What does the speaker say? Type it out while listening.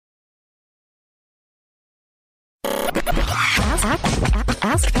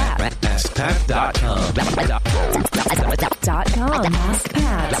AskPat.com.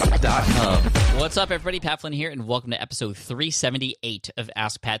 AskPat.com. What's up, everybody? Pat Flynn here, and welcome to episode 378 of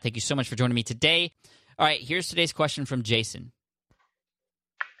Ask Pat. Thank you so much for joining me today. All right, here's today's question from Jason.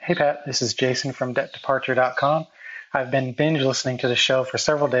 Hey, Pat. This is Jason from DebtDeparture.com. I've been binge listening to the show for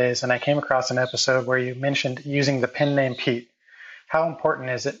several days, and I came across an episode where you mentioned using the pen name Pete. How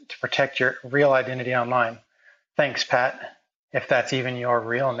important is it to protect your real identity online? Thanks, Pat, if that's even your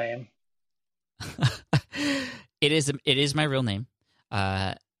real name. It is my real name.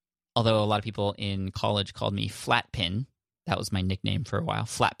 Although a lot of people in college called me Flatpin. That was my nickname for a while,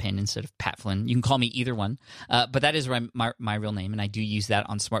 Flatpin instead of Pat Flynn. You can call me either one, but that is my real name, and I do use that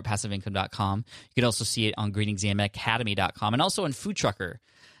on smartpassiveincome.com. You can also see it on greenexamacademy.com and also on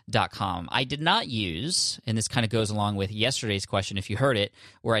foodtrucker.com. I did not use, and this kind of goes along with yesterday's question, if you heard it,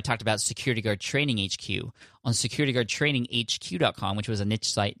 where I talked about Security Guard Training HQ. On securityguardtraininghq.com, which was a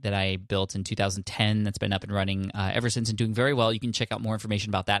niche site that I built in 2010 that's been up and running ever since and doing very well. You can check out more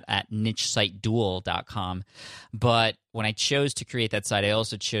information about that at nichesiteduel.com. But when I chose to create that site, I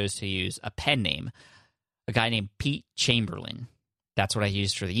also chose to use a pen name, a guy named Pete Chamberlain. That's what I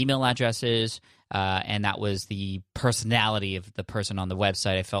used for the email addresses, and that was the personality of the person on the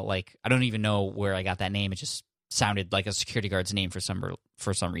website. I felt like, I don't even know where I got that name. It just sounded like a security guard's name for some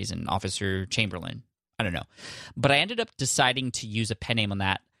reason, Officer Chamberlain. I don't know. But I ended up deciding to use a pen name on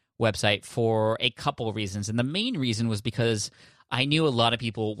that website for a couple of reasons. And the main reason was because I knew a lot of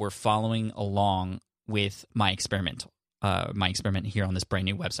people were following along with my experiment here on this brand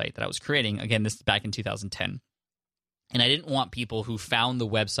new website that I was creating. Again, this is back in 2010. And I didn't want people who found the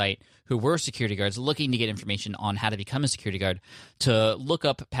website who were security guards looking to get information on how to become a security guard to look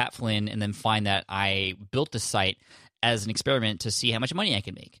up Pat Flynn and then find that I built the site as an experiment to see how much money I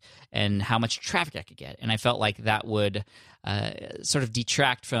could make and how much traffic I could get. And I felt like that would sort of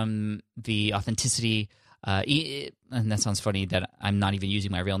detract from the authenticity. And that sounds funny that I'm not even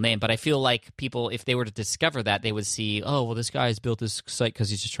using my real name, but I feel like people, if they were to discover that, they would see, oh, well, this guy's built this site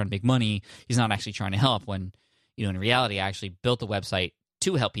because he's just trying to make money. He's not actually trying to help, when, you know, in reality, I actually built the website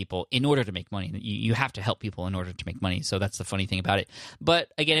to help people in order to make money. You have to help people in order to make money. So that's the funny thing about it. But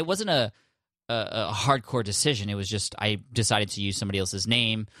again, it wasn't a hardcore decision. It was just I decided to use somebody else's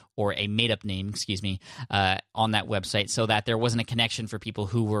name, or a made-up name, on that website, so that there wasn't a connection for people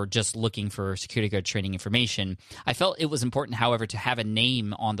who were just looking for security guard training information. I felt it was important, however, to have a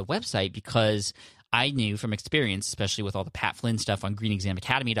name on the website because I knew from experience, especially with all the Pat Flynn stuff on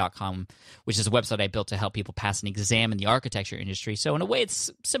greenexamacademy.com, which is a website I built to help people pass an exam in the architecture industry. So in a way, it's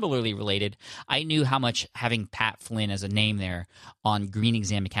similarly related. I knew how much having Pat Flynn as a name there on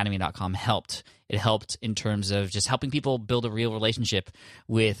greenexamacademy.com helped. It helped in terms of just helping people build a real relationship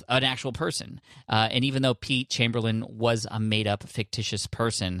with an actual person. And even though Pete Chamberlain was a made-up, fictitious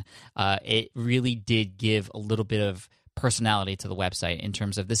person, it really did give a little bit of personality to the website in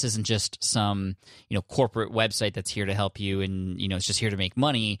terms of this isn't just some, corporate website that's here to help you and, it's just here to make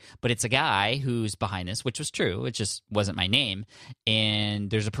money, but it's a guy who's behind this, which was true. It just wasn't my name. And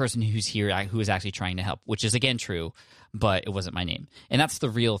there's a person who's here who is actually trying to help, which is again true, but it wasn't my name. And that's the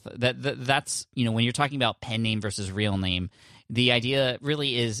real that's, when you're talking about pen name versus real name, the idea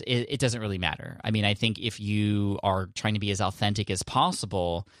really is it doesn't really matter. I mean, I think if you are trying to be as authentic as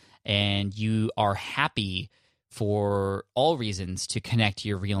possible and you are happy for all reasons to connect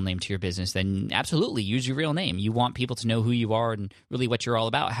your real name to your business, then absolutely use your real name. You want people to know who you are and really what you're all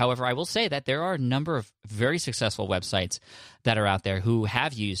about. However, I will say that there are a number of very successful websites that are out there who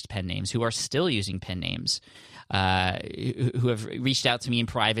have used pen names, who are still using pen names, who have reached out to me in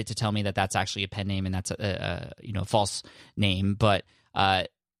private to tell me that that's actually a pen name and that's a false name. But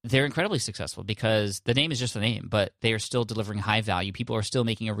they're incredibly successful because the name is just a name, but they are still delivering high value. People are still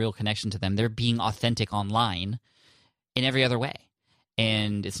making a real connection to them. They're being authentic online in every other way.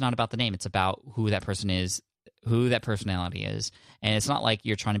 And it's not about the name. It's about who that person is, who that personality is. And it's not like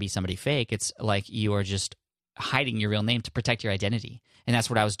you're trying to be somebody fake. It's like you are just hiding your real name to protect your identity. And that's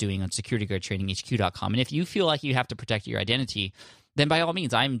what I was doing on securityguardtraininghq.com. And if you feel like you have to protect your identity, then by all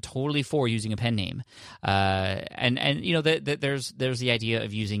means, I'm totally for using a pen name. And there's the idea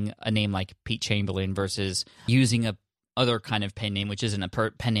of using a name like Pete Chamberlain versus using a other kind of pen name, which isn't a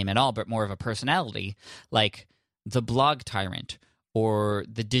pen name at all, but more of a personality, like the Blog Tyrant or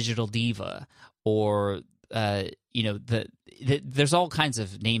the Digital Diva, or there's all kinds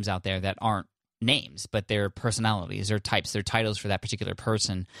of names out there that aren't names, but they're personalities, they're types, they're titles for that particular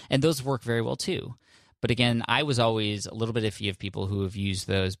person, and those work very well too. But again, I was always a little bit iffy of people who have used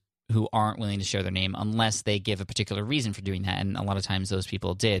those who aren't willing to share their name unless they give a particular reason for doing that. And a lot of times those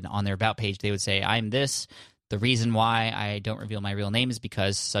people did. On their About page, they would say, I'm this the reason why I don't reveal my real name is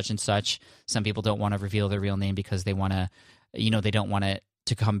because such and such. Some people don't want to reveal their real name because they want to, they don't want it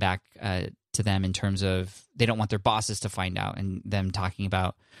to come back to them in terms of they don't want their bosses to find out and them talking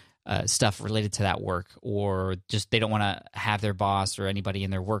about stuff related to that work, or just they don't want to have their boss or anybody in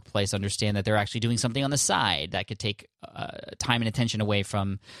their workplace understand that they're actually doing something on the side that could take time and attention away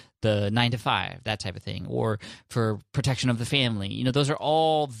from the 9 to 5, that type of thing, or for protection of the family. Those are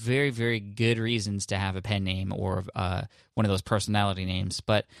all very, very good reasons to have a pen name or one of those personality names.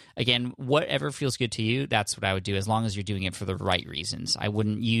 But again, whatever feels good to you, that's what I would do, as long as you're doing it for the right reasons. I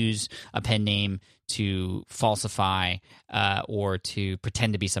wouldn't use a pen name to falsify or to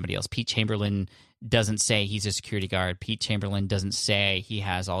pretend to be somebody else. Pete Chamberlain doesn't say he's a security guard. Pete Chamberlain doesn't say he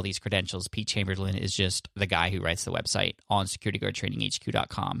has all these credentials. Pete Chamberlain is just the guy who writes the website on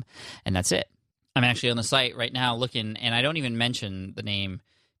securityguardtraininghq.com, and that's it. I'm actually on the site right now looking, and I don't even mention the name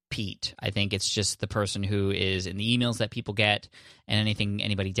Pete. I think it's just the person who is in the emails that people get and anything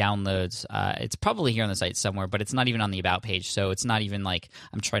anybody downloads. It's probably here on the site somewhere, but it's not even on the About page, so it's not even like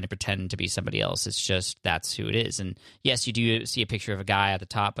I'm trying to pretend to be somebody else. It's just that's who it is. And yes, you do see a picture of a guy at the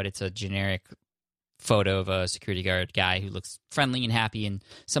top, but it's a generic photo of a security guard guy who looks friendly and happy, and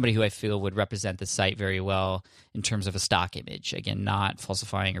somebody who I feel would represent the site very well in terms of a stock image. Again, not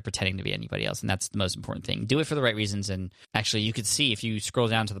falsifying or pretending to be anybody else, and that's the most important thing. Do it for the right reasons, and actually you could see if you scroll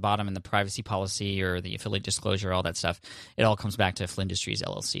down to the bottom in the privacy policy or the affiliate disclosure, all that stuff, it all comes back to Flynn Industries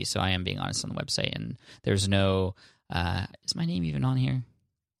LLC. So I am being honest on the website, and there's no is my name even on here?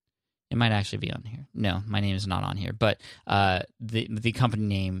 It might actually be on here. No, my name is not on here, but the company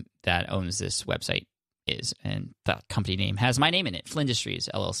name that owns this website is, and the company name has my name in it, Flynn Industries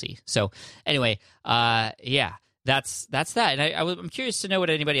LLC. So anyway, yeah, that's that. And I'm curious to know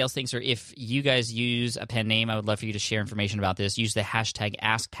what anybody else thinks, or if you guys use a pen name. I would love for you to share information about this. Use the hashtag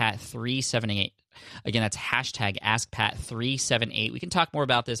AskPat378. Again, that's hashtag AskPat378. We can talk more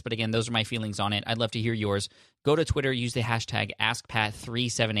about this, but again, those are my feelings on it. I'd love to hear yours. Go to Twitter, use the hashtag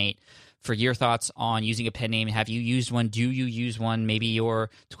AskPat378 for your thoughts on using a pen name. Have you used one? Do you use one? Maybe your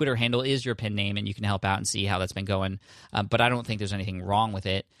Twitter handle is your pen name, and you can help out and see how that's been going. But I don't think there's anything wrong with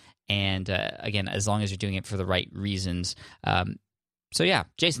it. And again, as long as you're doing it for the right reasons. So yeah,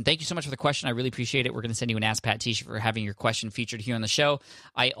 Jason, thank you so much for the question. I really appreciate it. We're going to send you an Ask Pat t-shirt for having your question featured here on the show.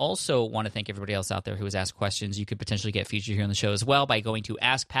 I also want to thank everybody else out there who has asked questions. You could potentially get featured here on the show as well by going to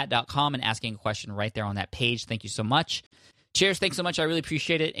askpat.com and asking a question right there on that page. Thank you so much. Cheers. Thanks so much. I really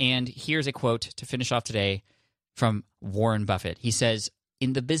appreciate it. And here's a quote to finish off today from Warren Buffett. He says,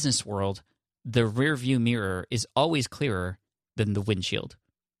 "In the business world, the rearview mirror is always clearer than the windshield."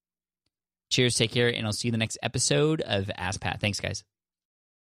 Cheers. Take care. And I'll see you in the next episode of Ask Pat. Thanks, guys.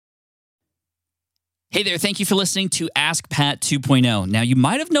 Hey there, thank you for listening to Ask Pat 2.0. Now, you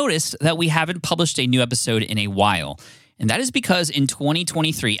might have noticed that we haven't published a new episode in a while, and that is because in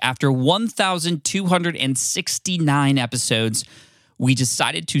 2023, after 1,269 episodes, we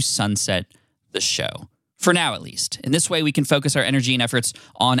decided to sunset the show, for now at least. In this way, we can focus our energy and efforts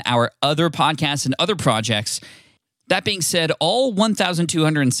on our other podcasts and other projects. That being said, all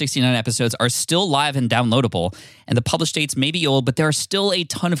 1,269 episodes are still live and downloadable, and the published dates may be old, but there are still a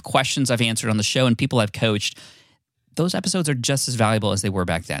ton of questions I've answered on the show and people I've coached. Those episodes are just as valuable as they were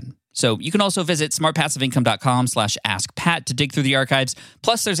back then. So you can also visit smartpassiveincome.com/askpat to dig through the archives.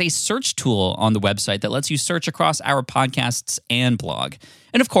 Plus, there's a search tool on the website that lets you search across our podcasts and blog.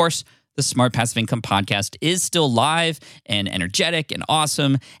 And of course, the Smart Passive Income podcast is still live and energetic and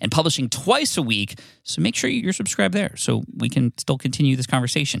awesome and publishing twice a week. So make sure you're subscribed there so we can still continue this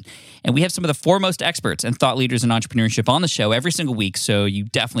conversation. And we have some of the foremost experts and thought leaders in entrepreneurship on the show every single week, so you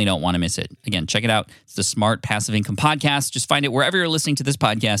definitely don't want to miss it. Again, check it out. It's the Smart Passive Income podcast. Just find it wherever you're listening to this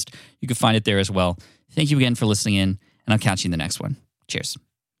podcast. You can find it there as well. Thank you again for listening in, and I'll catch you in the next one. Cheers.